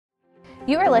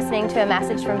You are listening to a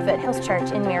message from Foothills Church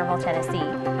in Maryville,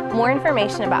 Tennessee. More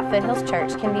information about Foothills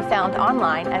Church can be found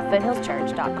online at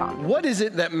foothillschurch.com. What is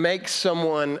it that makes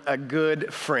someone a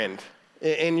good friend?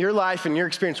 In your life, in your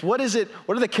experience, what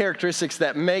are the characteristics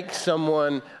that make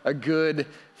someone a good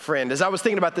friend? As I was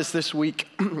thinking about this week,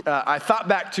 I thought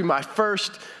back to my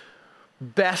first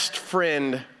best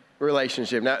friend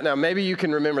relationship. Now, maybe you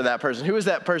can remember that person. Who was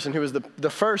that person who was the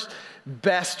first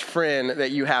best friend that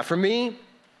you have? For me,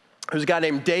 it was a guy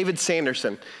named David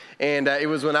Sanderson. And it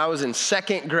was when I was in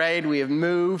second grade. We have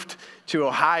moved to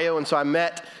Ohio, and so I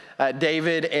met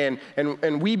David,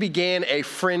 and we began a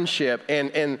friendship.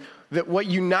 And that what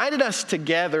united us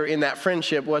together in that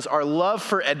friendship was our love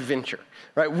for adventure,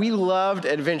 right? We loved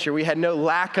adventure. We had no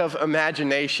lack of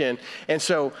imagination. And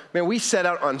so, man, we set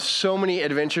out on so many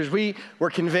adventures. We were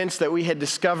convinced that we had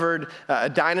discovered a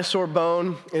dinosaur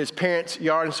bone in his parents'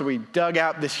 yard. And so we dug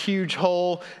out this huge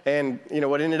hole and,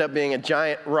 what ended up being a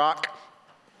giant rock.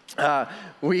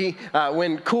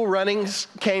 When Cool Runnings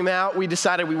came out, we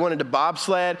decided we wanted to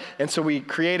bobsled, and so we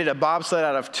created a bobsled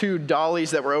out of two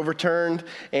dollies that were overturned,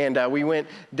 and we went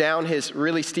down his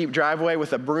really steep driveway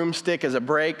with a broomstick as a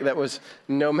brake. That was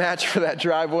no match for that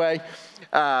driveway.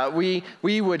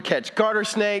 We would catch garter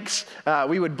snakes.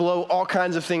 We would blow all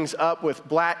kinds of things up with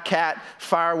Black Cat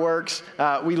fireworks.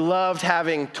 We loved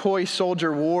having toy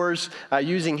soldier wars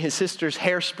using his sister's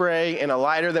hairspray and a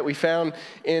lighter that we found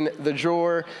in the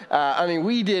drawer.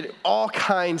 We did all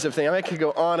kinds of things. I could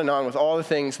go on and on with all the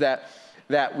things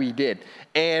that we did.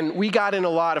 And we got in a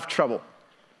lot of trouble.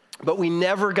 But we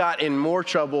never got in more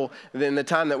trouble than the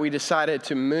time that we decided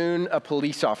to moon a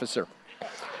police officer.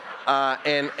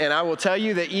 And I will tell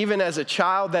you that even as a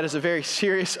child, that is a very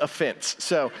serious offense.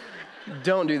 So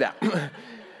don't do that.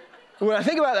 When I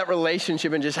think about that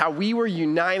relationship and just how we were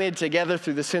united together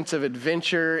through the sense of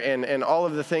adventure and all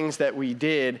of the things that we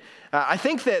did, I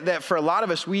think that for a lot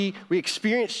of us, we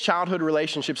experience childhood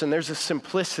relationships and there's a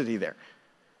simplicity there.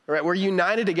 Right? We're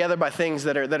united together by things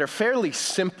that are fairly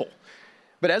simple.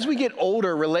 But as we get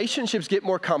older, relationships get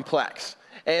more complex.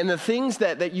 And the things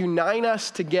that unite us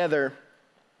together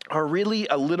are really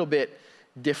a little bit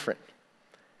different.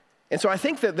 And so I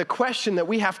think that the question that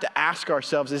we have to ask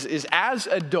ourselves is as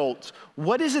adults,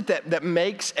 what is it that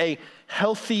makes a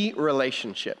healthy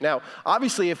relationship? Now,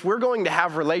 obviously, if we're going to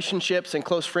have relationships and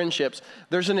close friendships,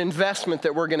 there's an investment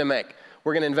that we're going to make.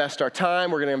 We're going to invest our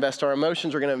time, we're going to invest our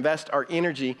emotions, we're going to invest our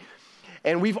energy.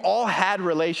 And we've all had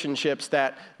relationships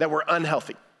that were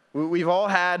unhealthy. We've all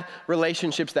had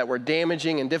relationships that were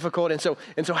damaging and difficult. And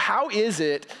so how is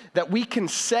it that we can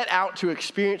set out to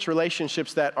experience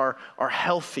relationships that are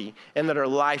healthy and that are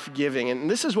life-giving? And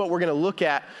this is what we're going to look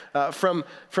at from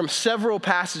several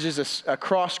passages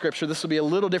across Scripture. This will be a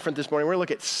little different this morning. We're going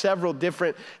to look at several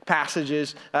different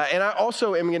passages. And I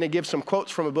also am going to give some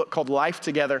quotes from a book called Life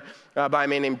Together by a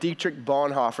man named Dietrich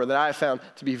Bonhoeffer that I have found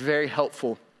to be very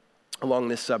helpful along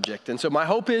this subject. And so my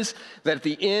hope is that at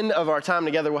the end of our time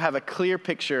together, we'll have a clear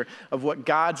picture of what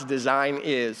God's design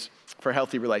is for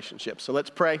healthy relationships. So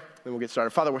let's pray, and we'll get started.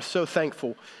 Father, we're so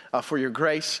thankful for your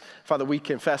grace. Father, we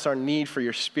confess our need for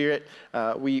your Spirit.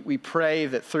 We pray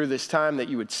that through this time that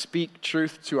you would speak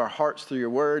truth to our hearts through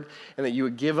your word, and that you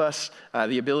would give us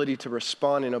the ability to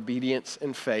respond in obedience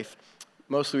and faith.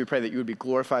 Mostly we pray that you would be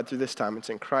glorified through this time. It's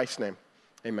in Christ's name.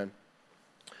 Amen.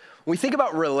 When we think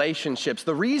about relationships,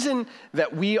 the reason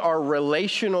that we are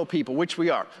relational people, which we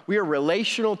are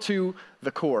relational to the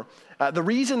core. The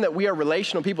reason that we are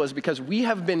relational people is because we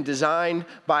have been designed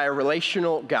by a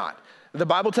relational God. The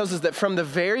Bible tells us that from the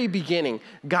very beginning,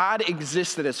 God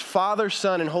existed as Father,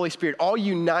 Son, and Holy Spirit, all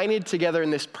united together in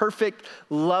this perfect,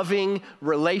 loving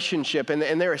relationship.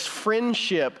 And there is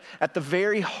friendship at the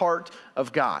very heart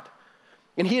of God.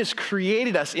 And he has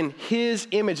created us in his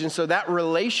image. And so that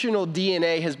relational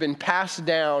DNA has been passed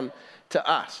down to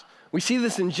us. We see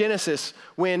this in Genesis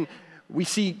when we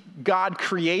see God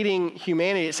creating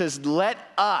humanity. It says, let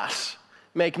us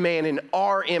make man in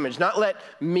our image. Not let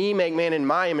me make man in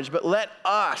my image, but let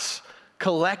us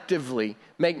collectively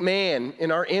make man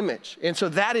in our image. And so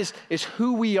that is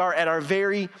who we are at our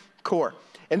very core.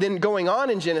 And then going on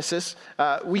in Genesis,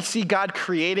 we see God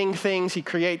creating things. He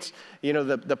creates,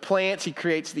 the plants. He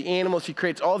creates the animals. He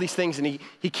creates all these things. And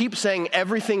he keeps saying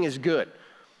everything is good.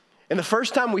 And the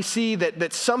first time we see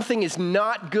that something is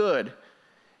not good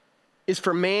is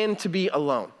for man to be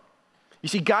alone. You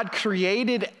see, God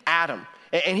created Adam.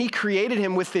 And he created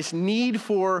him with this need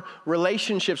for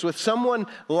relationships with someone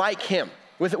like him,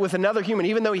 with another human.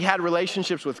 Even though he had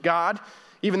relationships with God,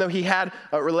 even though he had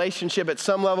a relationship at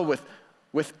some level with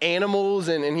animals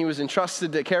and he was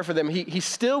entrusted to care for them, he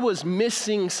still was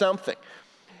missing something.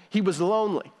 He was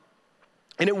lonely.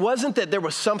 And it wasn't that there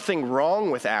was something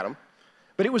wrong with Adam,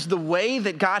 but it was the way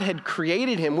that God had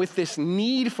created him with this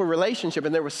need for relationship,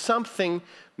 and there was something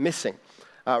missing.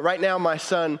 Right now, my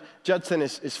son, Judson,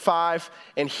 is 5,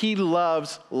 and he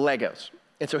loves Legos.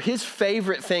 And so his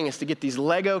favorite thing is to get these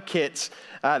Lego kits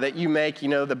that you make,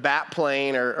 the bat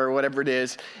plane or whatever it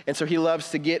is. And so he loves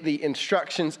to get the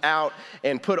instructions out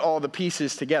and put all the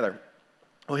pieces together.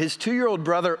 Well, his 2-year-old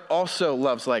brother also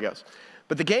loves Legos.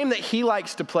 But the game that he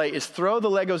likes to play is throw the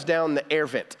Legos down the air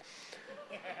vent.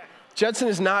 Judson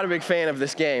is not a big fan of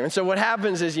this game. And so what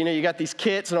happens is, you got these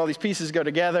kits and all these pieces go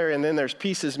together, and then there's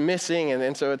pieces missing,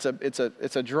 and so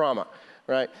it's a drama,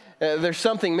 right? There's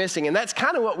something missing, and that's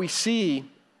kind of what we see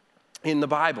in the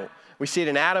Bible. We see it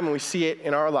in Adam, and we see it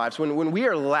in our lives. When we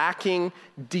are lacking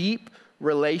deep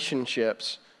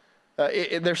relationships,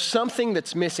 there's something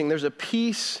that's missing. There's a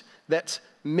piece that's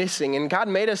missing, and God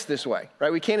made us this way,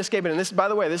 right? We can't escape it. And this, by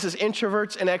the way, this is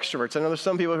introverts and extroverts. I know there's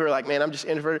some people who are like, man, I'm just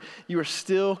introverted. You are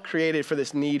still created for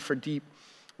this need for deep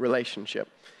relationship.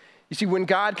 You see, when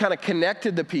God kind of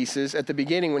connected the pieces at the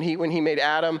beginning, when he made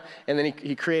Adam, and then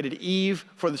he created Eve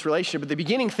for this relationship, at the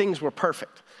beginning, things were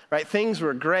perfect, right? Things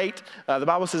were great. The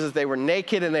Bible says that they were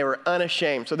naked and they were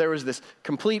unashamed. So there was this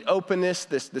complete openness,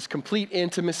 this complete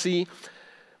intimacy,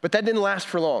 but that didn't last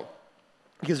for long.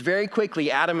 Because very quickly,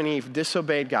 Adam and Eve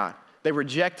disobeyed God. They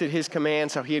rejected his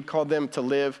commands, how he had called them to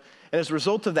live. And as a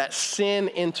result of that, sin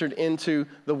entered into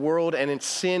the world, and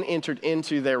sin entered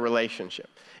into their relationship.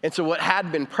 And so what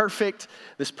had been perfect,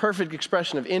 this perfect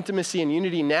expression of intimacy and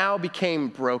unity, now became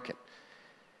broken.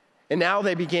 And now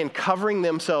they began covering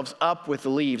themselves up with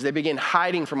leaves. They began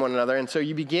hiding from one another. And so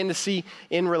you begin to see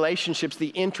in relationships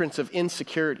the entrance of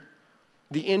insecurity,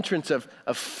 the entrance of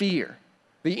fear,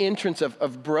 the entrance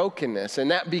of brokenness.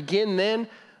 And that began then,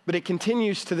 but it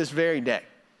continues to this very day,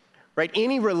 right?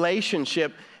 Any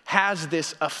relationship has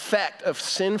this effect of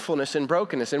sinfulness and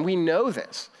brokenness, and we know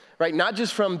this, right? Not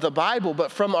just from the Bible,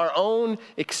 but from our own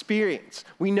experience.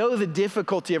 We know the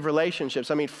difficulty of relationships.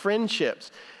 I mean,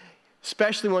 friendships,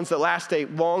 especially ones that last a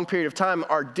long period of time,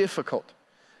 are difficult.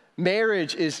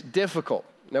 Marriage is difficult.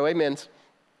 No amens.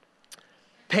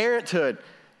 Parenthood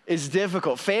is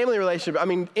difficult. Family relationship, I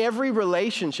mean, every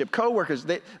relationship, coworkers,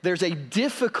 there's a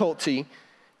difficulty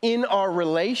in our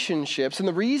relationships. And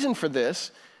the reason for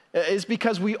this is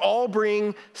because we all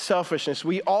bring selfishness.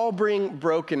 We all bring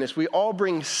brokenness. We all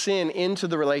bring sin into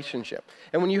the relationship.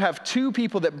 And when you have two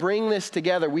people that bring this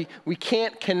together, we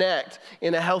can't connect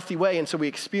in a healthy way. And so we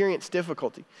experience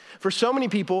difficulty. For so many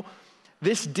people,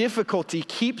 this difficulty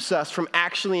keeps us from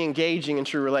actually engaging in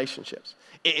true relationships.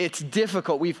 It's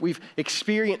difficult. We've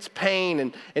experienced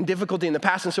pain and difficulty in the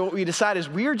past. And so what we decide is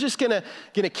we're just gonna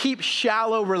keep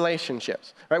shallow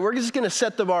relationships, right? We're just gonna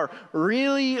set the bar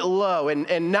really low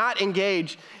and not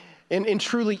engage in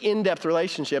truly in-depth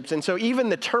relationships. And so even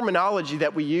the terminology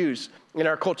that we use in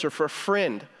our culture for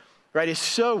friend, right, is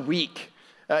so weak.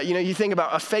 You think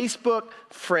about a Facebook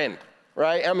friend,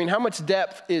 right? I mean, how much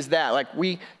depth is that? Like,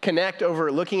 we connect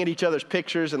over looking at each other's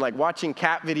pictures and like watching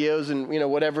cat videos and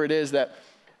whatever it is that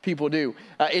people do.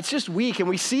 It's just weak, and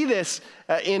we see this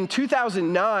in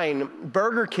 2009,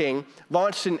 Burger King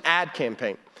launched an ad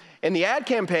campaign. And the ad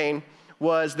campaign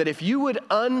was that if you would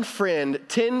unfriend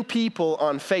 10 people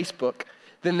on Facebook,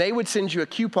 then they would send you a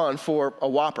coupon for a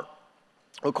Whopper.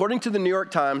 According to the New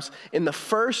York Times, in the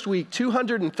first week,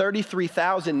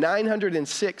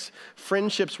 233,906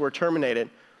 friendships were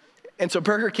terminated. And so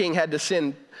Burger King had to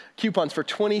send coupons for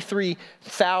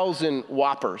 23,000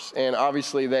 Whoppers. And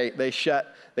obviously they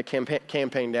shut the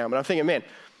campaign down. But I'm thinking, man,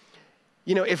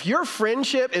 if your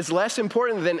friendship is less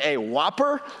important than a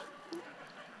Whopper,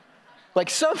 like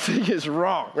something is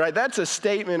wrong, right? That's a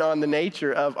statement on the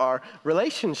nature of our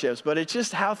relationships, but it's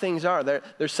just how things are.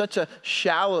 There's such a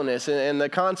shallowness in the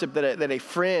concept that a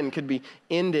friend could be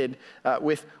ended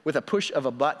with a push of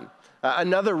a button.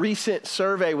 Another recent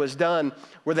survey was done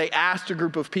where they asked a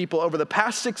group of people over the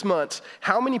past 6 months,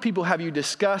 how many people have you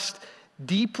discussed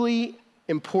deeply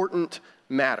important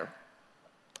matter?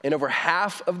 And over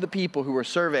half of the people who were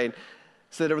surveyed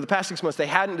said that over the past 6 months, they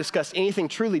hadn't discussed anything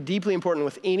truly deeply important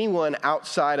with anyone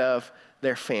outside of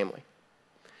their family.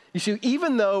 You see,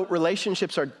 even though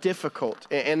relationships are difficult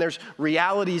and there's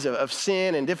realities of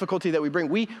sin and difficulty that we bring,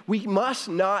 we must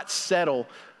not settle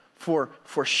for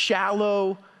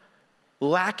shallow,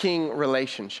 lacking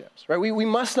relationships, right? We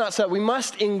must not settle. We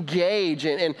must engage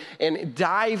and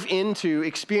dive into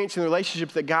experiencing the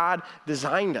relationships that God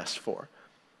designed us for.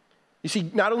 You see,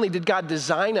 not only did God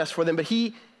design us for them, but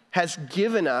he has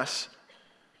given us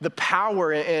the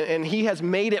power and he has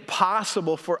made it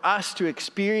possible for us to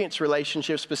experience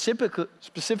relationships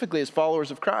specifically as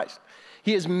followers of Christ.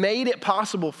 He has made it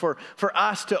possible for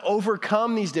us to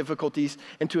overcome these difficulties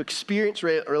and to experience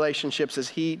relationships as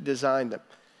he designed them.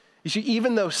 You see,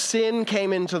 even though sin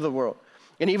came into the world,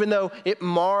 and even though it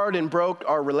marred and broke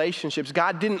our relationships,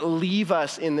 God didn't leave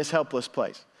us in this helpless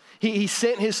place. He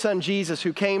sent his son Jesus,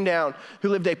 who came down, who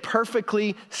lived a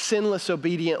perfectly sinless,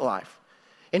 obedient life.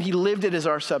 And he lived it as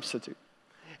our substitute.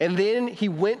 And then he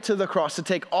went to the cross to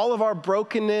take all of our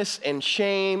brokenness and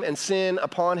shame and sin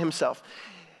upon himself.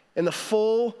 And the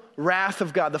full wrath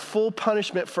of God, the full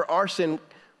punishment for our sin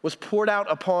was poured out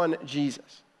upon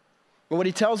Jesus. And what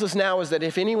he tells us now is that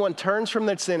if anyone turns from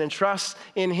their sin and trusts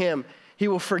in him, he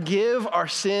will forgive our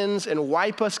sins and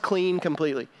wipe us clean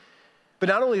completely. But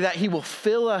not only that, he will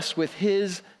fill us with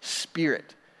his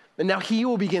Spirit. And now he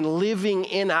will begin living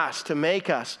in us to make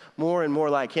us more and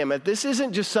more like him. And this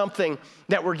isn't just something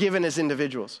that we're given as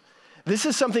individuals. This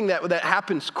is something that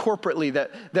happens corporately,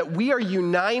 that we are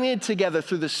united together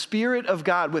through the Spirit of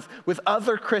God with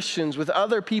other Christians, with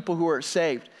other people who are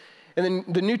saved. And then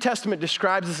the New Testament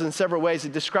describes us in several ways.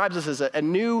 It describes us as a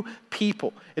new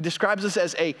people. It describes us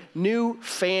as a new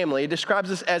family. It describes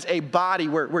us as a body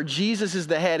where Jesus is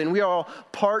the head, and we are all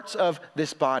parts of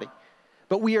this body.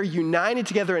 But we are united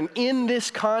together, and in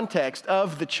this context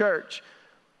of the church,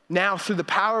 now through the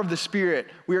power of the Spirit,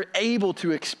 we are able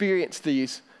to experience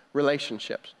these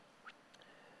relationships.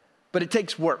 But it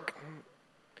takes work.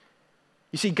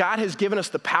 You see, God has given us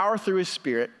the power through his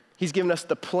Spirit. He's given us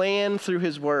the plan through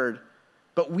his word,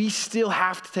 but we still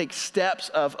have to take steps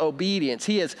of obedience.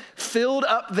 He has filled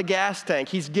up the gas tank.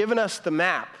 He's given us the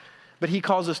map, but he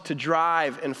calls us to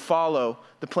drive and follow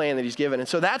the plan that he's given. And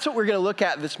so that's what we're going to look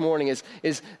at this morning is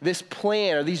this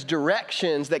plan or these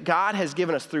directions that God has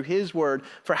given us through his word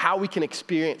for how we can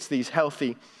experience these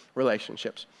healthy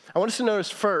relationships. I want us to notice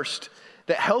first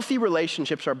that healthy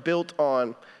relationships are built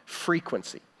on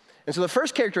frequency. And so the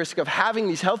first characteristic of having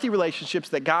these healthy relationships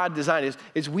that God designed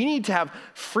is we need to have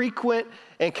frequent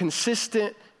and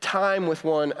consistent time with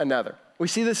one another. We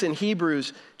see this in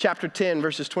Hebrews chapter 10,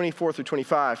 verses 24 through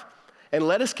 25. And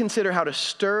let us consider how to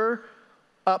stir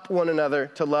up one another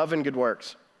to love and good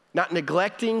works, not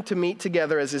neglecting to meet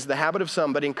together as is the habit of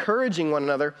some, but encouraging one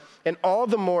another, and all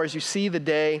the more as you see the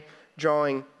day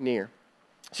drawing near.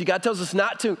 See, God tells us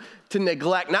not to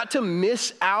neglect, not to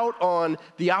miss out on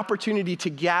the opportunity to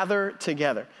gather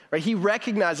together, right? He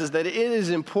recognizes that it is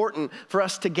important for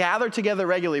us to gather together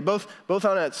regularly, both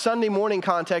on a Sunday morning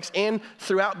context and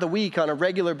throughout the week on a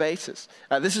regular basis.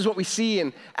 This is what we see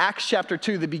in Acts chapter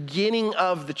 2, the beginning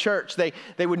of the church. They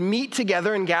would meet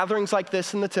together in gatherings like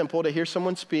this in the temple to hear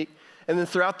someone speak. And then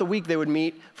throughout the week, they would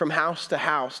meet from house to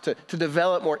house to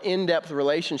develop more in-depth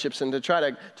relationships and to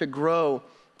try to grow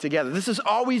together. This has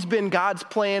always been God's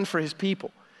plan for his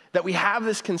people, that we have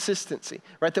this consistency,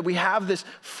 right? That we have this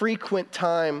frequent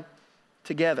time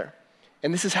together.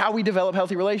 And this is how we develop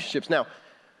healthy relationships. Now,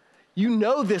 you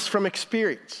know this from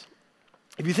experience.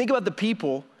 If you think about the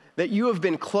people that you have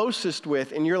been closest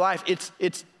with in your life,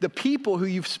 it's the people who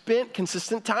you've spent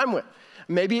consistent time with.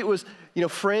 Maybe it was,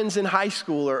 friends in high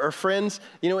school or friends,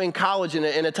 in college in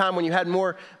a time when you had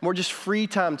more just free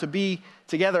time to be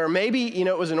together. Or maybe,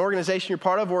 it was an organization you're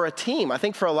part of or a team. I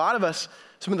think for a lot of us,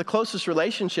 some of the closest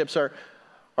relationships are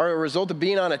a result of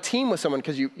being on a team with someone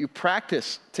because you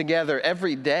practice together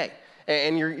every day.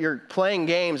 And you're playing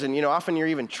games and, often you're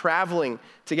even traveling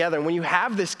together. And when you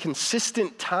have this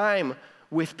consistent time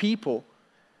with people,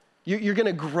 you're going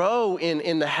to grow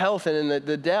in the health and in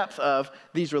the depth of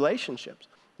these relationships.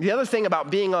 The other thing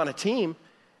about being on a team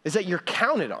is that you're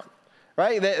counted on,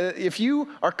 right? That if you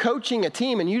are coaching a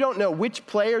team and you don't know which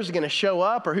players are going to show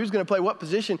up or who's going to play what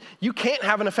position, you can't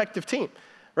have an effective team,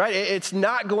 right? It's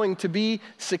not going to be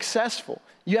successful.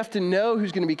 You have to know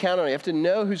who's going to be counted on. You have to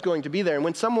know who's going to be there. And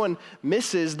when someone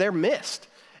misses, they're missed.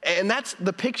 And that's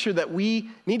the picture that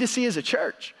we need to see as a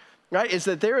church, right? Is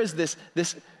that there is this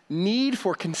need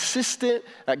for consistent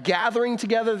gathering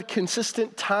together,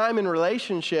 consistent time in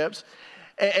relationships.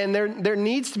 And there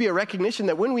needs to be a recognition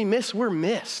that when we miss, we're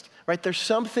missed, right? There's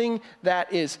something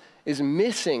that is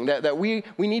missing, that we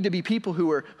need to be people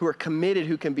who are committed,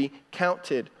 who can be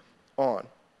counted on.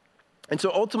 And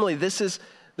so ultimately, this is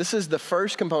the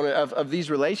first component of these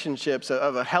relationships,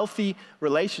 of a healthy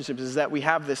relationship, is that we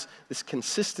have this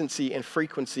consistency and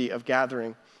frequency of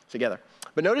gathering together.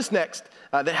 But notice next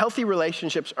that healthy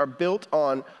relationships are built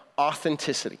on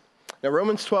authenticity. Now,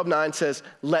 Romans 12:9 says,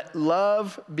 let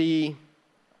love be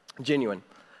genuine.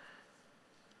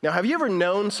 Now, have you ever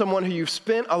known someone who you've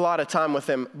spent a lot of time with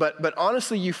them, but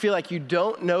honestly you feel like you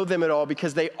don't know them at all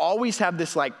because they always have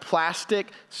this like plastic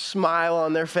smile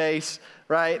on their face,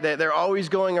 right? They're always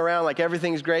going around like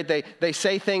everything's great. They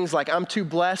say things like, I'm too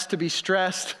blessed to be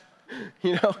stressed,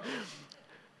 you know?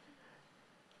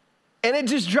 And it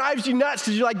just drives you nuts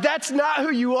because you're like, that's not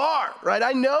who you are, right?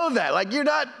 I know that. Like you're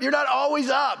not always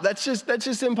up. That's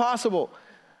just impossible.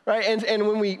 Right? And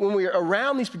when we're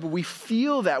around these people, we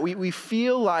feel that. We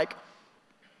feel like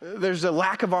there's a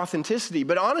lack of authenticity.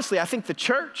 But honestly, I think the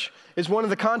church is one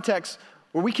of the contexts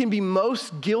where we can be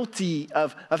most guilty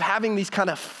of having these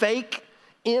kind of fake,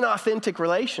 inauthentic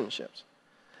relationships.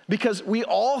 Because we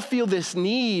all feel this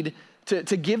need to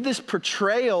give this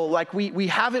portrayal like we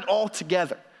have it all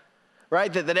together.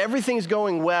 Right? That everything's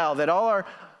going well, that all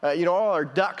our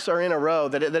ducks are in a row,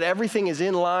 that everything is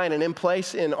in line and in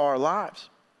place in our lives.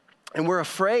 And we're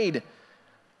afraid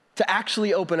to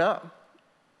actually open up,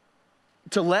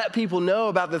 to let people know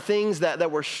about the things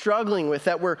that we're struggling with,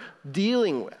 that we're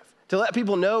dealing with, to let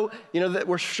people know, that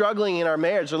we're struggling in our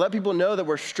marriage, or let people know that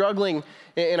we're struggling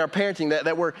in our parenting,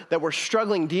 that we're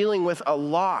struggling dealing with a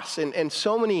loss and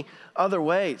so many other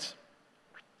ways.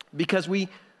 Because we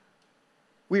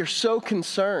are so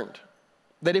concerned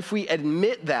that if we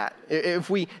admit that, if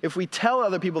we tell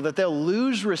other people that they'll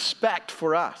lose respect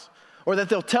for us, or that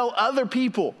they'll tell other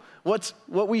people what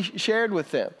we shared with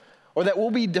them, or that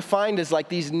we'll be defined as like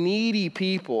these needy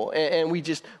people, and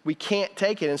we can't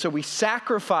take it. And so we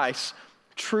sacrifice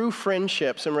true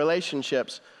friendships and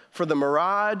relationships for the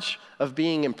mirage of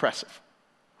being impressive.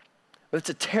 But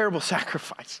it's a terrible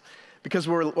sacrifice because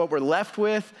what we're left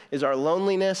with is our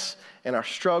loneliness and our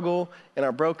struggle and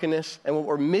our brokenness, and what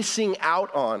we're missing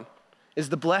out on is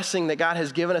the blessing that God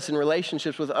has given us in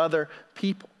relationships with other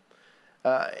people.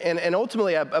 And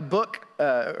ultimately, the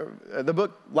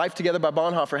book Life Together by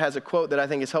Bonhoeffer has a quote that I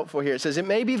think is helpful here. It says, "It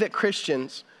may be that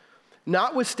Christians,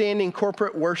 notwithstanding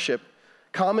corporate worship,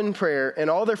 common prayer, and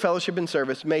all their fellowship and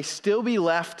service, may still be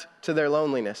left to their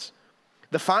loneliness.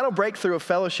 The final breakthrough of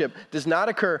fellowship does not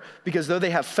occur because though they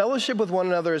have fellowship with one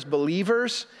another as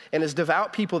believers and as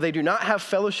devout people, they do not have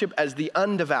fellowship as the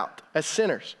undevout, as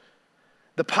sinners.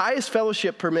 The pious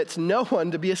fellowship permits no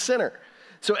one to be a sinner.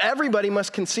 So everybody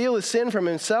must conceal his sin from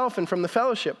himself and from the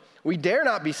fellowship. We dare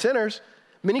not be sinners.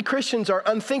 Many Christians are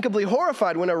unthinkably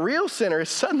horrified when a real sinner is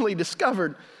suddenly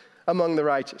discovered among the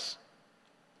righteous.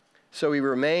 So we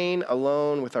remain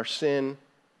alone with our sin,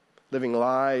 living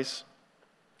lies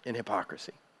and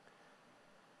hypocrisy."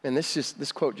 And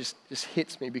this quote just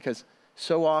hits me because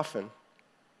so often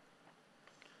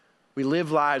we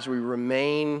live lives where we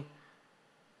remain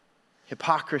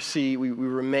hypocrisy, we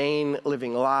remain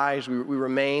living lies, we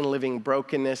remain living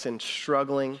brokenness and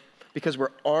struggling because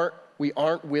we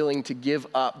aren't willing to give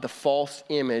up the false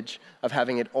image of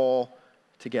having it all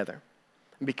together.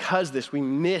 And because of this, we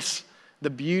miss the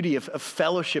beauty of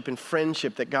fellowship and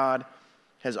friendship that God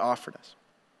has offered us.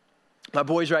 My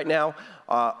boys right now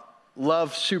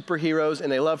love superheroes, and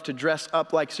they love to dress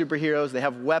up like superheroes. They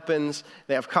have weapons,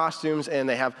 they have costumes, and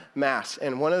they have masks.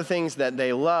 And one of the things that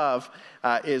they love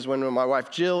is when my wife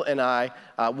Jill and I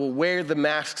will wear the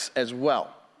masks as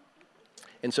well.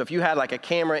 And so if you had like a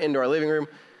camera into our living room,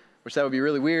 which that would be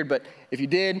really weird, but if you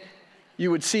did,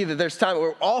 you would see that there's time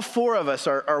where all four of us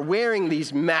are wearing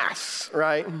these masks,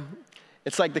 right?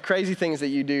 It's like the crazy things that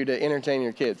you do to entertain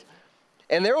your kids.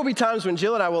 And there will be times when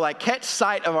Jill and I will like catch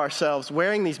sight of ourselves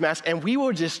wearing these masks, and we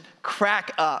will just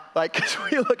crack up, like, because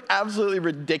we look absolutely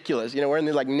ridiculous, wearing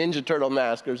these like Ninja Turtle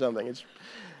mask or something.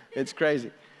 It's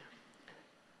crazy.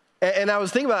 And I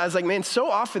was thinking about it, I was like, man,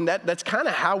 so often that's kind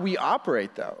of how we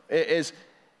operate though, is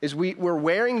we're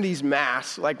wearing these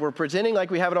masks, like we're pretending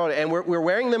like we have it on, and we're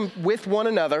wearing them with one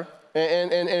another,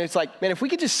 and it's like, man, if we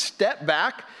could just step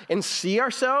back and see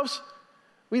ourselves,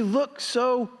 we look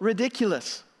so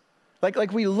ridiculous.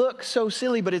 Like we look so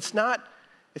silly, but it's not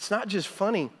just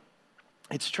funny,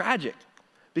 it's tragic.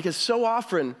 Because so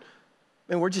often,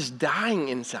 man, we're just dying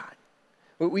inside.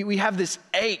 We have this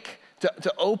ache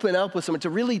to open up with someone,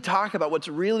 to really talk about what's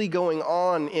really going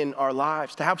on in our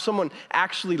lives, to have someone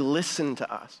actually listen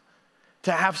to us,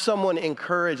 to have someone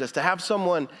encourage us, to have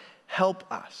someone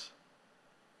help us.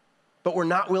 But we're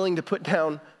not willing to put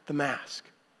down the mask.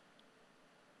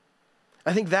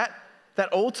 I think that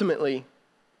ultimately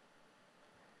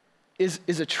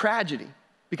is a tragedy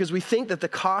because we think that the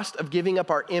cost of giving up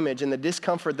our image and the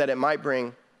discomfort that it might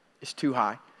bring is too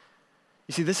high.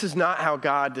 You see, this is not how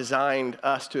God designed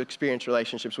us to experience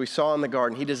relationships. We saw in the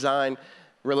garden, he designed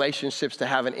relationships to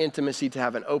have an intimacy, to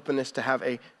have an openness, to have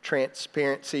a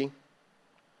transparency.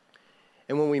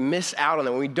 And when we miss out on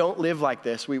that, when we don't live like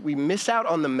this, we miss out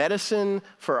on the medicine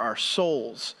for our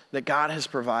souls that God has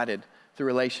provided through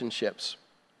relationships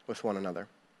with one another.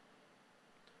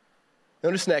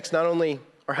 Notice next, not only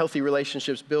are healthy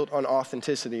relationships built on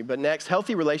authenticity, but next,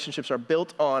 healthy relationships are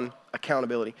built on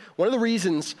accountability. One of the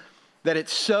reasons that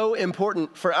it's so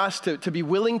important for us to be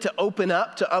willing to open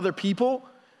up to other people,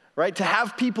 right? To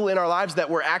have people in our lives that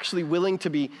we're actually willing to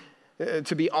be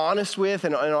honest with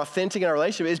and authentic in our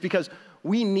relationship is because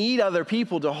we need other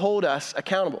people to hold us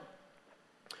accountable.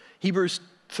 Hebrews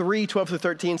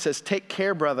 3:12-13 says, "Take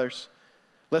care, brothers,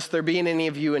 lest there be in any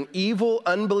of you an evil,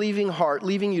 unbelieving heart,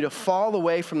 leaving you to fall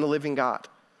away from the living God.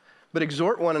 But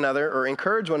exhort one another or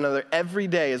encourage one another every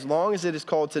day, as long as it is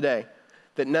called today,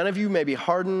 that none of you may be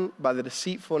hardened by the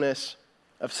deceitfulness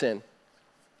of sin."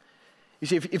 You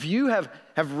see, if you have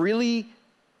really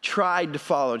tried to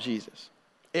follow Jesus,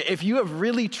 if you have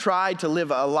really tried to live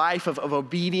a life of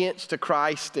obedience to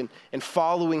Christ and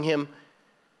following him,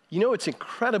 you know it's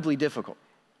incredibly difficult.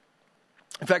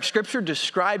 In fact, Scripture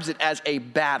describes it as a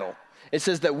battle. It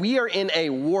says that we are in a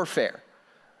warfare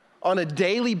on a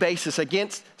daily basis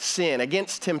against sin,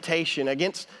 against temptation,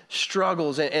 against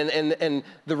struggles and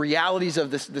the realities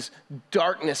of this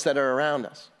darkness that are around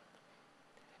us.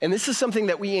 And this is something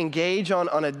that we engage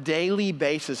on a daily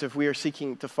basis if we are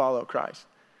seeking to follow Christ.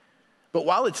 But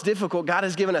while it's difficult, God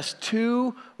has given us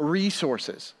two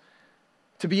resources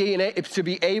to be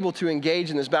able to engage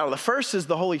in this battle. The first is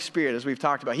the Holy Spirit, as we've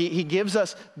talked about. He gives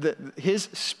us his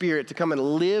Spirit to come and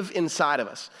live inside of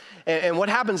us. And what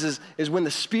happens is when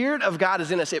the Spirit of God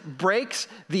is in us, it breaks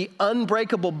the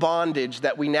unbreakable bondage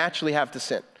that we naturally have to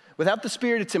sin. Without the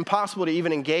Spirit, it's impossible to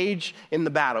even engage in the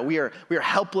battle. We are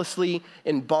helplessly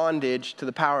in bondage to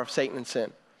the power of Satan and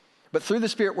sin. But through the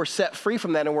Spirit, we're set free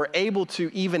from that and we're able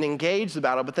to even engage the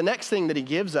battle. But the next thing that he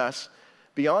gives us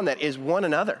beyond that is one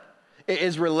another. It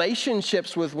is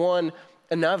relationships with one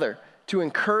another to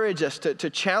encourage us, to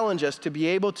challenge us, to be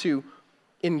able to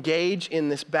engage in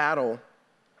this battle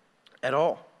at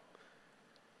all.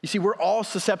 You see, we're all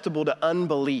susceptible to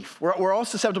unbelief. We're all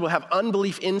susceptible to have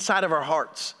unbelief inside of our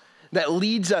hearts that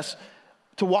leads us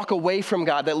to walk away from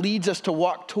God, that leads us to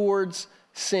walk towards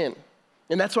sin.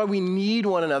 And that's why we need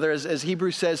one another, as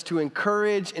Hebrews says, to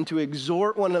encourage and to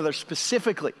exhort one another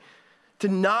specifically to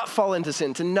not fall into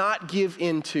sin, to not give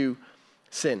into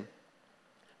sin.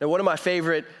 Now, one of my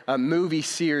favorite movie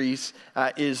series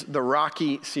is the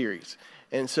Rocky series.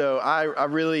 And so I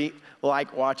really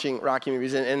like watching Rocky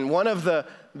movies. And one of the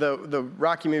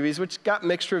Rocky movies, which got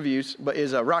mixed reviews, but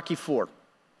is Rocky IV.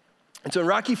 And so in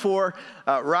Rocky IV,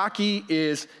 Rocky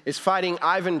is fighting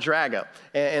Ivan Drago.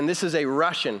 And this is a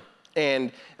Russian.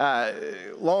 And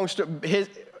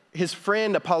his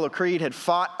friend Apollo Creed had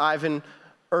fought Ivan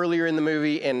earlier in the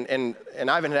movie, and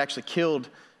Ivan had actually killed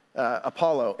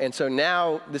Apollo. And so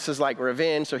now this is like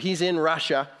revenge. So he's in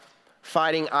Russia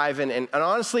fighting Ivan. And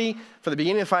honestly, for the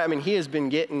beginning of the fight, I mean, he has been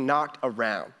getting knocked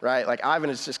around, right? Like Ivan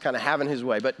is just kind of having his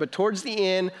way. But towards the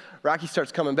end, Rocky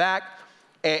starts coming back,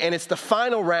 and it's the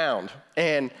final round.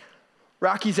 And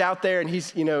Rocky's out there, and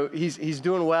he's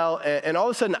doing well. And all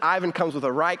of a sudden, Ivan comes with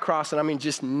a right cross, and I mean,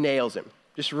 just nails him,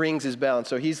 just rings his bell. And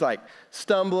so he's like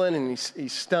stumbling, and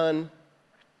he's stunned.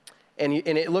 And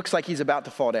it looks like he's about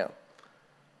to fall down.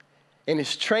 And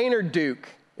his trainer, Duke,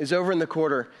 is over in the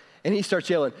corner, and he starts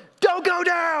yelling, "Don't go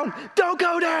down! Don't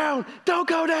go down! Don't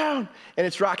go down!" And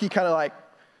it's Rocky kind of like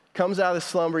comes out of the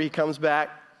slumber. He comes back.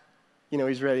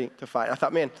 He's ready to fight. I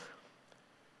thought, man,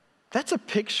 that's a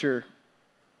picture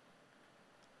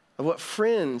of what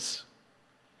friends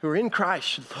who are in Christ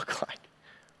should look like.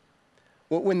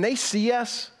 When they see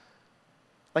us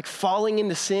like falling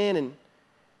into sin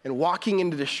and walking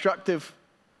into destructive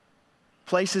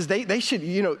places, they should,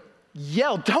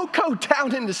 yell, "Don't go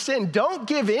down into sin. Don't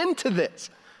give in to this.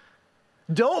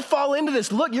 Don't fall into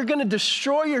this. Look, you're going to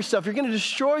destroy yourself. You're going to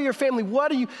destroy your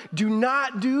family. Do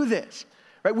not do this."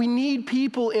 Right? We need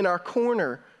people in our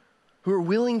corner who are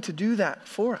willing to do that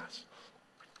for us.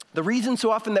 The reason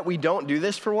so often that we don't do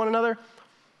this for one another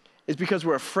is because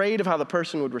we're afraid of how the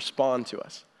person would respond to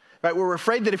us. Right? We're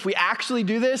afraid that if we actually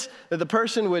do this, that the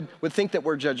person would think that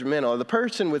we're judgmental, or the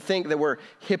person would think that we're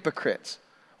hypocrites,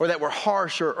 or that we're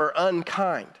harsh or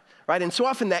unkind. Right? And so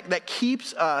often that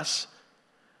keeps us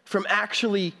from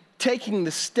actually taking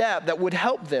the step that would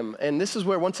help them. And this is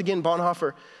where, once again,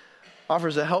 Bonhoeffer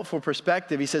offers a helpful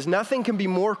perspective. He says, "Nothing can be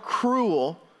more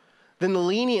cruel than the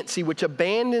leniency which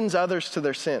abandons others to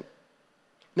their sin.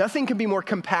 Nothing can be more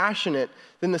compassionate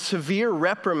than the severe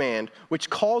reprimand which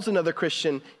calls another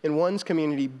Christian in one's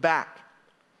community back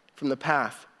from the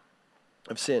path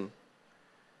of sin."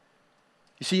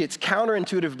 You see, it's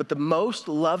counterintuitive, but the most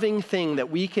loving thing that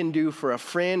we can do for a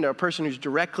friend or a person who's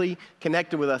directly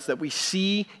connected with us that we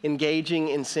see engaging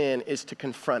in sin is to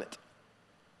confront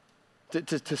it,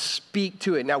 to speak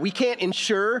to it. Now, we can't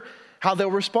ensure how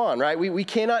they'll respond, right? We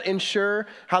cannot ensure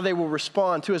how they will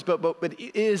respond to us, but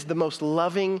it is the most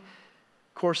loving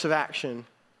course of action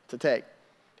to take.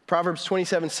 Proverbs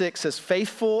 27:6 says,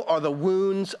 "Faithful are the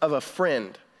wounds of a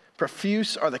friend,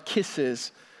 profuse are the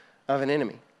kisses of an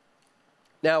enemy."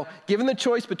 Now, given the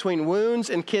choice between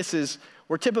wounds and kisses,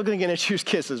 we're typically going to choose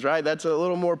kisses, right? That's a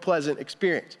little more pleasant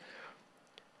experience.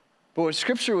 But what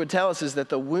Scripture would tell us is that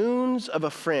the wounds of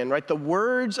a friend, right, the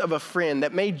words of a friend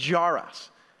that may jar us,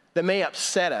 that may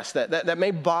upset us, that may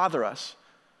bother us,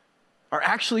 are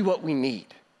actually what we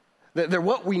need. They're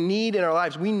what we need in our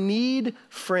lives. We need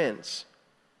friends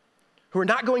who are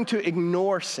not going to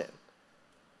ignore sin,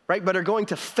 right, but are going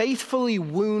to faithfully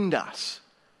wound us,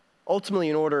 ultimately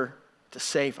in order to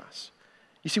save us.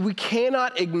 You see, we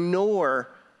cannot ignore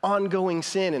ongoing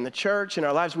sin in the church, in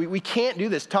our lives. We can't do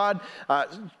this. Todd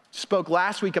spoke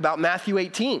last week about Matthew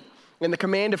 18 and the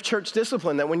command of church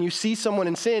discipline, that when you see someone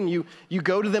in sin, you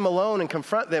go to them alone and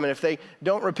confront them. And if they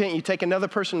don't repent, you take another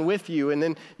person with you, and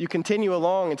then you continue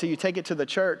along until you take it to the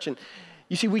church. And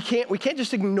you see, we can't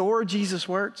just ignore Jesus'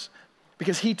 words,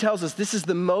 because he tells us this is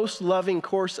the most loving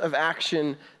course of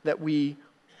action that we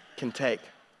can take.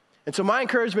 And so my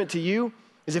encouragement to you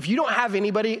is, if you don't have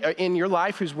anybody in your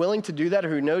life who's willing to do that or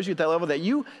who knows you at that level, that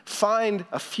you find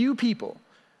a few people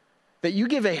that you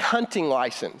give a hunting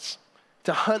license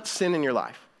to hunt sin in your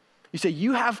life. You say,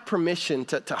 you have permission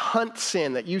to hunt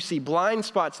sin, that you see blind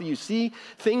spots, that you see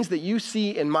things that you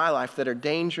see in my life that are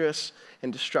dangerous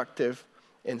and destructive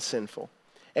and sinful.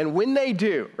 And when they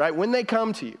do, right, when they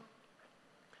come to you,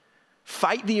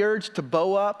 fight the urge to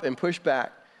bow up and push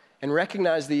back, and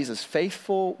recognize these as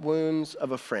faithful wounds of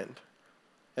a friend,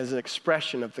 as an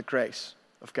expression of the grace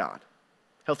of God.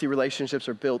 Healthy relationships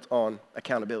are built on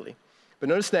accountability. But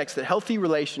notice next that healthy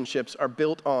relationships are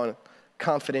built on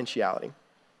confidentiality.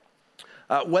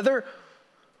 Whether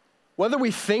we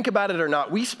think about it or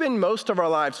not, we spend most of our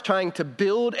lives trying to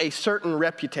build a certain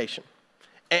reputation.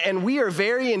 And we are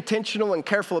very intentional and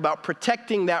careful about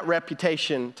protecting that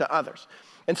reputation to others.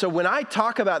 And so when I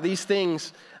talk about these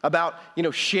things, about,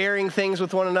 sharing things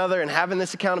with one another and having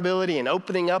this accountability and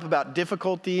opening up about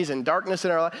difficulties and darkness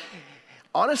in our life,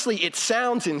 honestly, it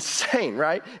sounds insane,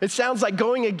 right? It sounds like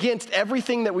going against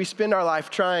everything that we spend our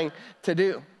life trying to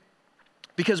do.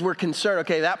 Because we're concerned,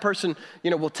 okay, that person,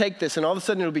 will take this, and all of a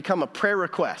sudden it'll become a prayer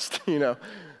request, that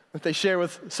they share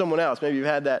with someone else. Maybe you've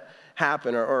had that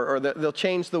happen, or they'll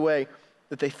change the way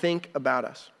that they think about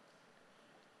us.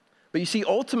 But you see,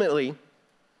 ultimately,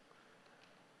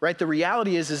 right, the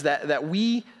reality is that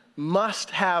we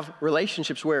must have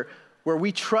relationships where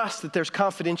we trust that there's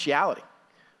confidentiality,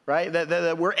 right?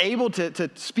 That we're able to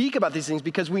speak about these things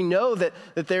because we know that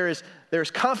there's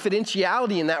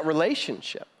confidentiality in that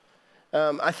relationship.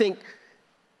 I think,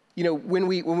 when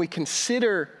we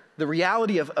consider the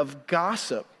reality of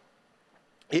gossip,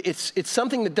 it's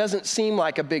something that doesn't seem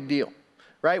like a big deal,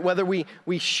 right? Whether we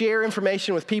share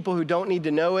information with people who don't need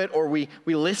to know it, or we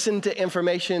listen to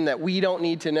information that we don't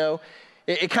need to know,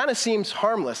 it kind of seems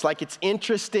harmless, like it's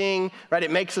interesting, right?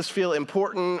 It makes us feel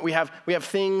important. We have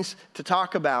things to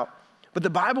talk about. But the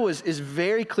Bible is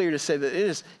very clear to say that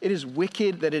it is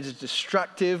wicked, that it is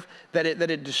destructive, that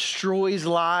it destroys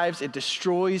lives, it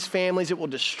destroys families, it will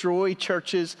destroy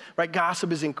churches, right?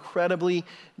 Gossip is incredibly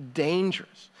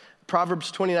dangerous.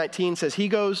 Proverbs 20:19 says,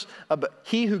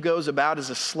 he who goes about as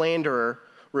a slanderer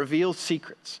reveals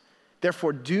secrets.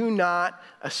 Therefore, do not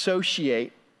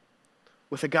associate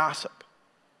with a gossip.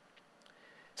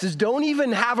 It says, don't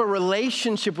even have a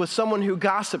relationship with someone who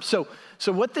gossips. So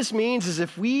what this means is,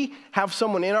 if we have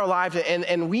someone in our lives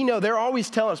and we know they're always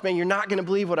telling us, man, you're not going to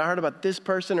believe what I heard about this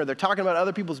person, or they're talking about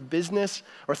other people's business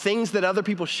or things that other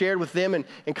people shared with them, and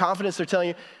in confidence they're telling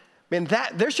you, man,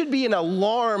 there should be an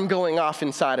alarm going off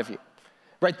inside of you,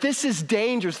 right? This is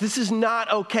dangerous. This is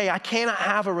not okay. I cannot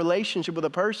have a relationship with a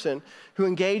person who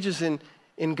engages in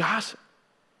gossip.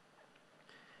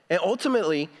 And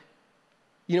ultimately,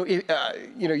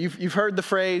 you've heard the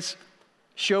phrase,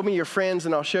 show me your friends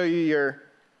and I'll show you your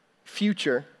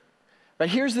future. But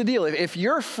here's the deal. If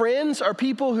your friends are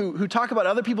people who talk about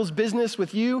other people's business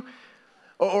with you,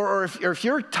 or if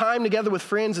your time together with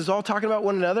friends is all talking about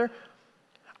one another,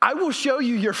 I will show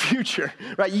you your future,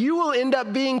 right? You will end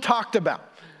up being talked about.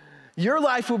 Your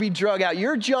life will be drug out.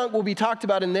 Your junk will be talked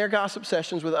about in their gossip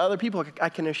sessions with other people. I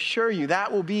can assure you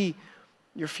that will be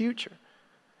your future.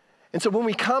 And so when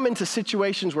we come into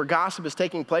situations where gossip is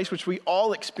taking place, which we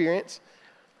all experience,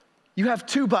 you have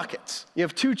two buckets. You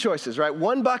have two choices, right?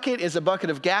 One bucket is a bucket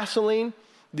of gasoline.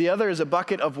 The other is a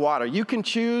bucket of water. You can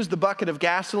choose the bucket of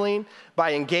gasoline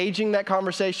by engaging that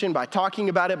conversation, by talking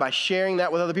about it, by sharing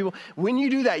that with other people. When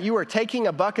you do that, you are taking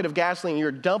a bucket of gasoline,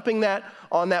 you're dumping that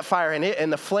on that fire,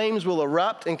 and the flames will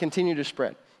erupt and continue to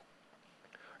spread.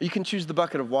 Or you can choose the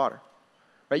bucket of water,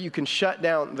 right? You can shut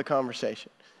down the conversation.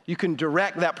 You can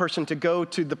direct that person to go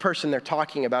to the person they're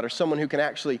talking about or someone who can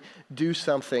actually do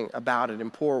something about it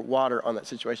and pour water on that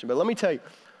situation. But let me tell you,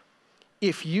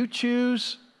 if you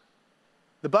choose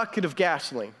the bucket of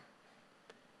gasoline,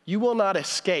 you will not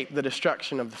escape the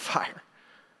destruction of the fire,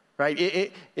 right?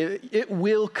 It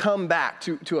will come back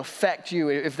to affect you.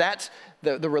 If that's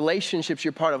the relationships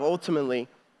you're part of, ultimately,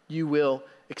 you will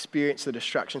experience the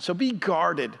destruction. So be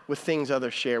guarded with things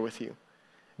others share with you.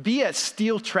 Be a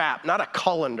steel trap, not a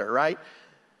colander, right?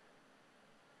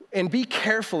 And be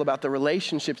careful about the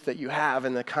relationships that you have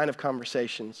and the kind of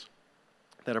conversations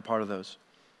that are part of those.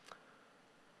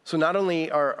 So not only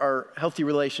are healthy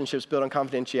relationships built on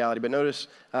confidentiality, but notice,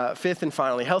 fifth and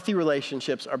finally, healthy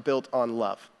relationships are built on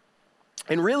love.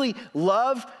 And really,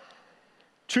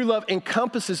 true love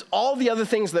encompasses all the other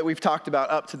things that we've talked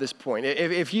about up to this point.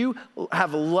 If you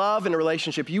have love in a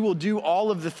relationship, you will do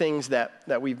all of the things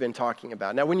that we've been talking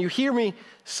about. Now, when you hear me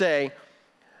say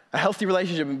a healthy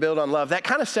relationship and built on love, that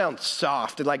kind of sounds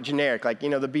soft and like generic, like, the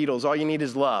Beatles, all you need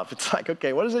is love. It's like,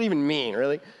 okay, what does that even mean,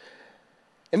 really?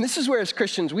 And this is where, as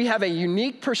Christians, we have a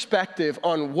unique perspective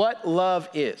on what love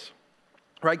is,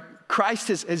 right? Christ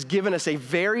has given us a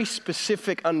very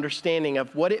specific understanding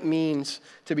of what it means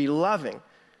to be loving.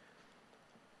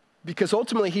 Because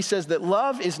ultimately, he says that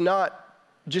love is not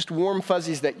just warm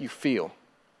fuzzies that you feel,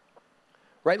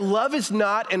 right? Love is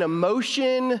not an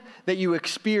emotion that you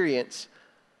experience,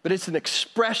 but it's an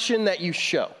expression that you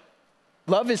show.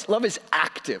 Love is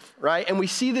active, right? And we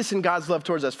see this in God's love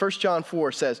towards us. 1 John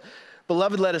 4 says,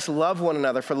 "Beloved, let us love one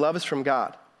another, for love is from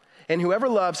God. And whoever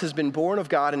loves has been born of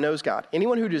God and knows God.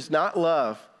 Anyone who does not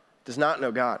love does not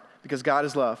know God, because God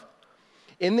is love.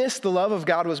 In this, the love of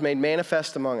God was made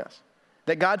manifest among us,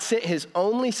 that God sent his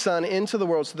only Son into the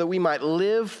world so that we might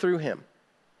live through him.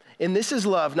 And this is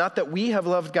love, not that we have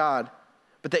loved God,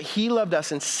 but that he loved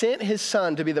us and sent his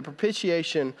Son to be the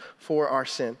propitiation for our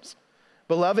sins.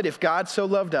 Beloved, if God so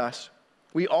loved us,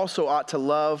 we also ought to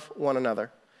love one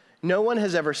another. No one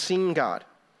has ever seen God.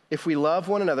 If we love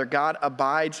one another, God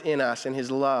abides in us, and his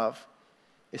love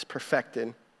is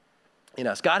perfected in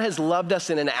us." God has loved us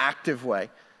in an active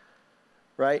way,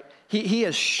 right? He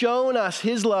has shown us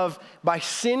his love by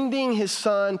sending his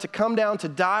Son to come down to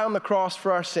die on the cross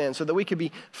for our sins so that we could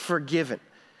be forgiven,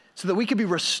 so that we could be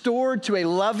restored to a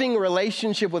loving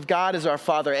relationship with God as our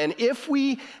Father. And if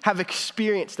we have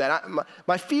experienced that,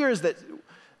 my fear is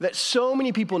that so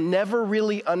many people never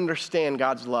really understand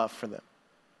God's love for them.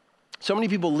 So many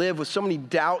people live with so many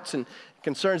doubts and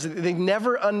concerns that they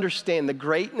never understand the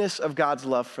greatness of God's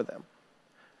love for them.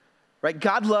 Right?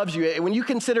 God loves you. When you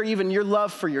consider even your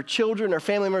love for your children or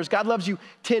family members, God loves you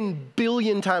 10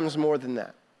 billion times more than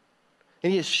that.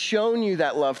 And he has shown you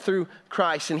that love through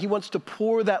Christ, and he wants to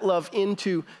pour that love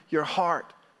into your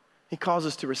heart. He calls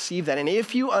us to receive that. And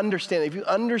if you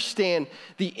understand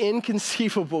the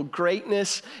inconceivable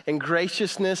greatness and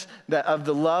graciousness of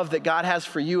the love that God has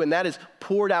for you, and that is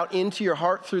poured out into your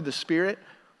heart through the Spirit,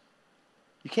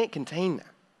 you can't contain that,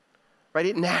 right?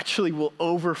 It naturally will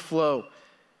overflow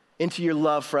into your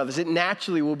love for others. It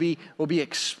naturally will be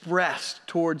expressed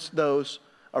towards those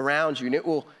around you. And it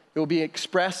will be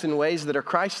expressed in ways that are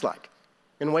Christ-like,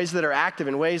 in ways that are active,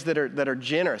 in ways that are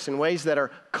generous, in ways that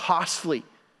are costly,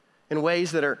 in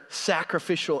ways that are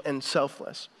sacrificial and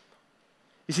selfless.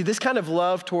 You see, this kind of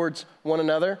love towards one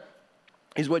another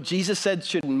is what Jesus said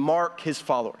should mark his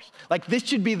followers. Like, this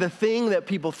should be the thing that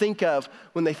people think of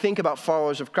when they think about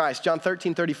followers of Christ. John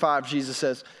 13:35, Jesus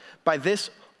says, "By this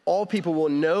all people will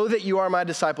know that you are my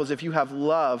disciples if you have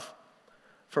love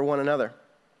for one another."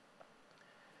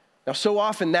 Now, so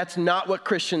often that's not what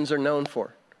Christians are known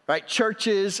for, right?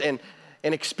 Churches and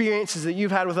experiences that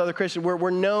you've had with other Christians, we're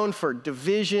known for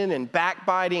division and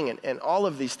backbiting and all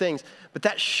of these things, but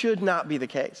that should not be the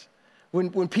case.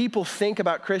 When people think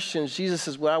about Christians, Jesus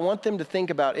says, what I want them to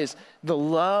think about is the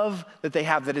love that they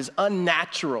have that is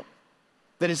unnatural,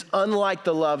 that is unlike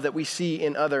the love that we see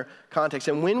in other contexts.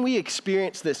 And when we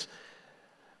experience this,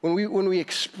 when we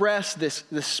express this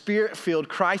Spirit-filled,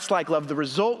 Christ-like love, the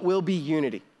result will be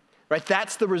unity. Right?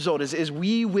 That's the result, is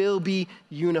we will be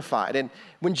unified. And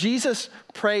when Jesus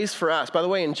prays for us, by the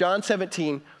way, in John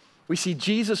 17, we see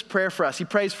Jesus' prayer for us. He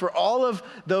prays for all of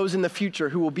those in the future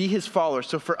who will be his followers.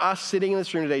 So for us sitting in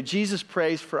this room today, Jesus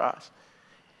prays for us.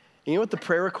 You know what the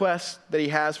prayer request that he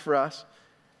has for us?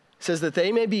 It says that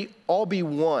they may all be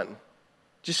one,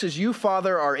 just as you,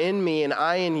 Father, are in me and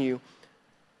I in you,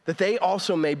 that they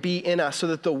also may be in us, so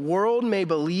that the world may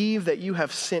believe that you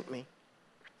have sent me.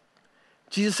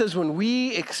 Jesus says when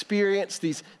we experience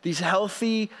these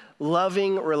healthy,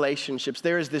 loving relationships,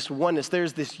 there is this oneness, there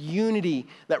is this unity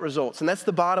that results. And that's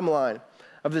the bottom line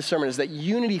of this sermon, is that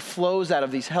unity flows out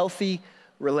of these healthy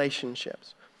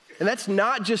relationships. And that's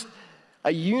not just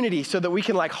a unity so that we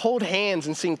can like hold hands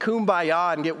and sing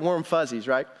Kumbaya and get warm fuzzies,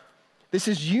 right? This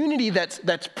is unity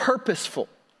that's purposeful.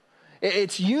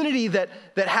 It's unity that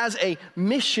has a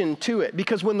mission to it,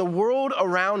 because when the world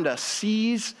around us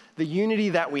sees the unity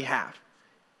that we have,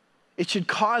 it should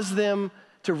cause them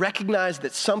to recognize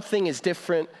that something is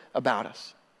different about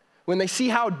us. When they see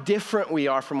how different we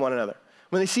are from one another,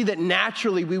 when they see that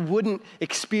naturally we wouldn't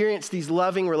experience these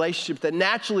loving relationships, that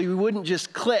naturally we wouldn't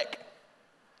just click,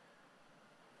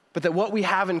 but that what we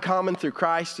have in common through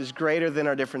Christ is greater than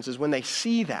our differences. When they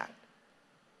see that,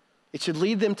 it should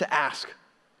lead them to ask,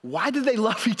 why do they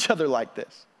love each other like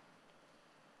this?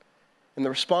 And the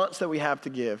response that we have to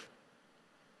give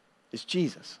is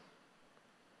Jesus.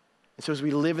 And so as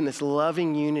we live in this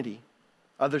loving unity,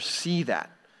 others see that,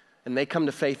 and they come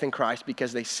to faith in Christ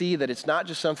because they see that it's not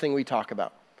just something we talk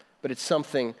about, but it's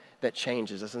something that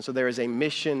changes us. And so there is a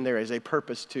mission, there is a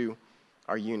purpose to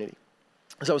our unity.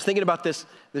 So I was thinking about this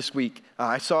week.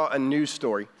 I saw a news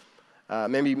story.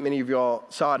 Maybe many of y'all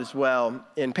saw it as well.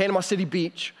 In Panama City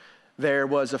Beach, there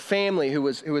was a family who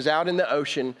was out in the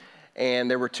ocean,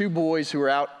 and there were two boys who were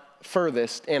out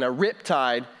furthest, and a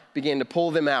riptide began to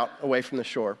pull them out away from the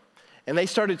shore. And they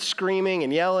started screaming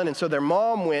and yelling, and so their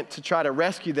mom went to try to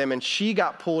rescue them, and she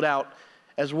got pulled out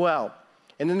as well.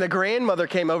 And then the grandmother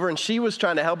came over, and she was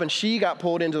trying to help, and she got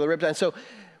pulled into the riptide. And so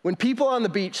when people on the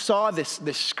beach saw this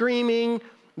screaming,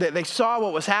 that they saw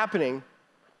what was happening,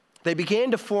 they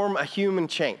began to form a human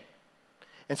chain.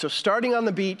 And so starting on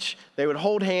the beach, they would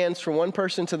hold hands from one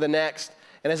person to the next.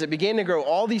 And as it began to grow,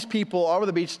 all these people all over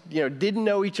the beach, didn't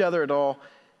know each other at all.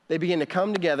 They began to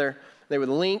come together. They would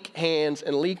link hands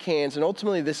and leak hands. And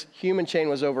ultimately, this human chain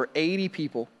was over 80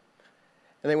 people.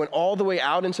 And they went all the way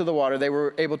out into the water. They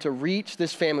were able to reach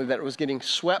this family that was getting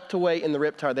swept away in the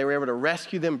riptide. They were able to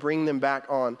rescue them, bring them back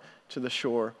on to the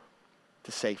shore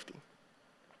to safety.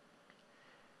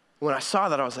 When I saw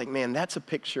that, I was like, man, that's a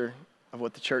picture of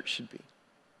what the church should be.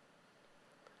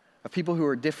 Of people who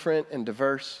are different and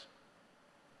diverse,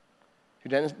 who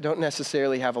don't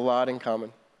necessarily have a lot in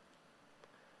common,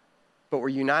 but we're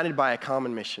united by a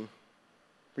common mission.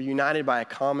 We're united by a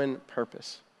common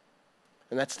purpose,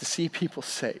 and that's to see people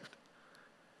saved,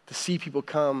 to see people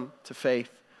come to faith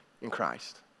in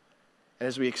Christ. And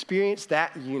as we experience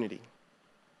that unity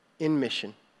in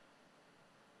mission,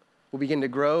 we'll begin to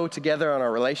grow together on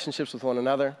our relationships with one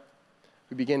another.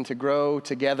 We begin to grow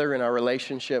together in our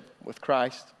relationship with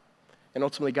Christ. And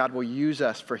ultimately, God will use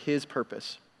us for his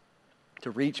purpose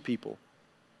to reach people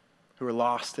who are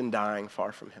lost and dying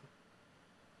far from him.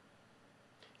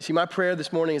 You see, my prayer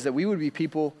this morning is that we would be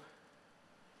people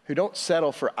who don't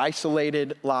settle for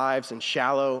isolated lives and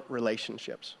shallow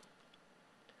relationships,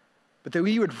 but that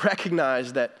we would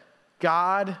recognize that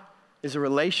God is a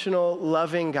relational,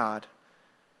 loving God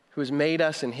who has made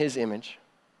us in his image.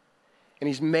 And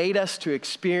he's made us to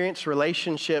experience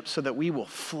relationships so that we will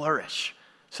flourish,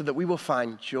 so that we will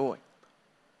find joy.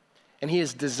 And he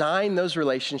has designed those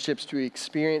relationships to be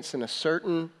experienced in a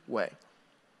certain way.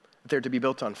 They're to be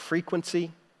built on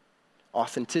frequency,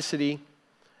 authenticity,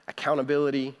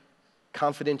 accountability,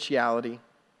 confidentiality,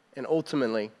 and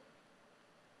ultimately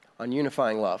on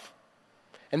unifying love.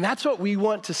 And that's what we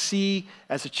want to see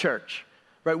as a church,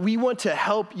 right? We want to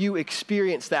help you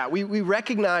experience that. We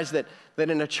recognize that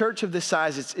in a church of this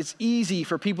size, it's easy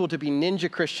for people to be ninja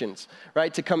Christians,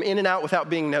 right? To come in and out without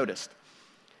being noticed.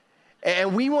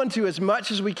 And we want to, as much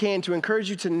as we can, to encourage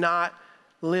you to not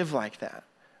live like that,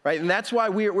 right? And that's why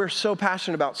we're so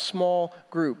passionate about small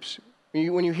groups.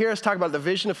 When you hear us talk about the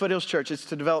vision of Foothills Church, it's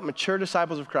to develop mature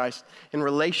disciples of Christ in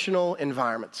relational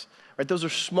environments, right? Those are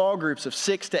small groups of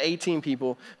 6 to 18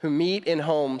 people who meet in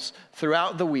homes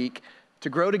throughout the week to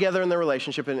grow together in their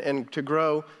relationship and to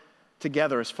grow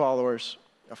together as followers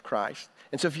of Christ.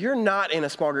 And so if you're not in a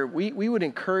small group, we would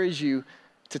encourage you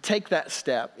to take that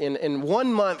step. In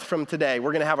 1 month from today,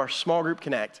 we're going to have our small group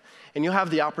connect, and you'll have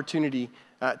the opportunity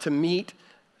to meet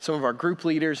some of our group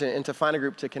leaders and to find a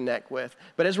group to connect with.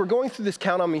 But as we're going through this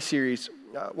Count on Me series,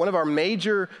 one of our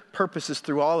major purposes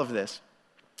through all of this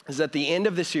is at the end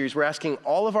of this series, we're asking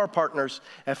all of our partners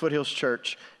at Foothills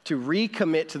Church to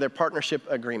recommit to their partnership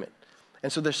agreement.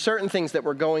 And so there's certain things that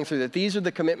we're going through, that these are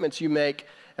the commitments you make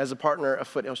as a partner of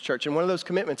Foothills Church. And one of those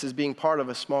commitments is being part of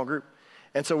a small group.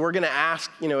 And so we're going to ask,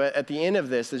 at the end of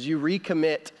this, as you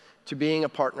recommit to being a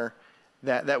partner,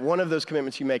 that one of those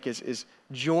commitments you make is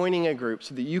joining a group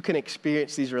so that you can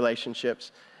experience these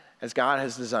relationships as God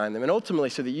has designed them. And ultimately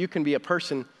so that you can be a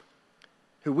person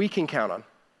who we can count on,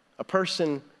 a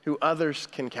person who others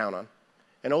can count on,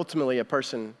 and ultimately a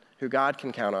person who God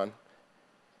can count on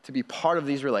to be part of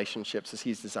these relationships as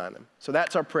he's designed them. So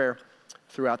that's our prayer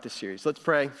throughout this series. Let's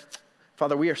pray.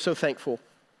 Father, we are so thankful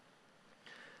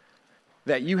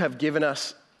that you have given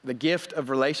us the gift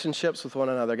of relationships with one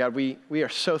another. God, we are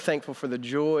so thankful for the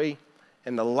joy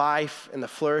and the life and the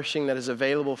flourishing that is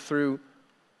available through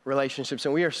relationships.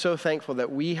 And we are so thankful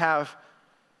that we have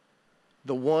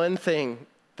the one thing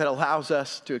that allows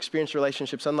us to experience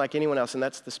relationships unlike anyone else, and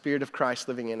that's the Spirit of Christ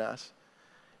living in us.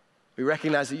 We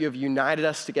recognize that you have united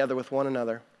us together with one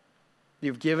another.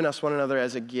 You've given us one another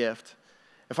as a gift.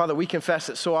 And Father, we confess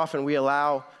that so often we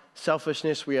allow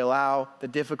selfishness, we allow the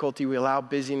difficulty, we allow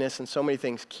busyness, and so many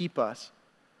things keep us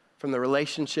from the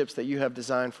relationships that you have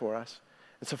designed for us.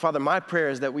 And so, Father, my prayer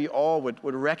is that we all would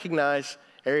recognize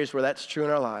areas where that's true in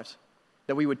our lives,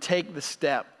 that we would take the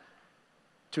step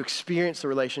to experience the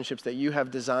relationships that you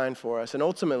have designed for us. And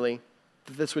ultimately,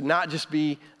 that this would not just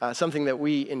be something that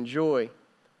we enjoy,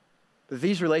 but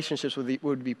these relationships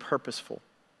would be purposeful.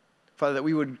 Father, that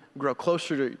we would grow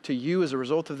closer to you as a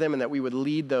result of them, and that we would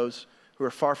lead those who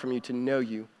are far from you to know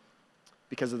you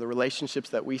because of the relationships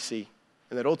that we see,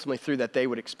 and that ultimately through that they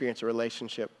would experience a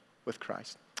relationship with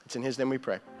Christ. It's in his name we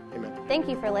pray. Amen. Thank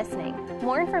you for listening.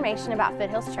 More information about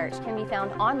Foothills Church can be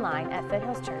found online at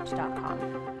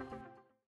foothillschurch.com.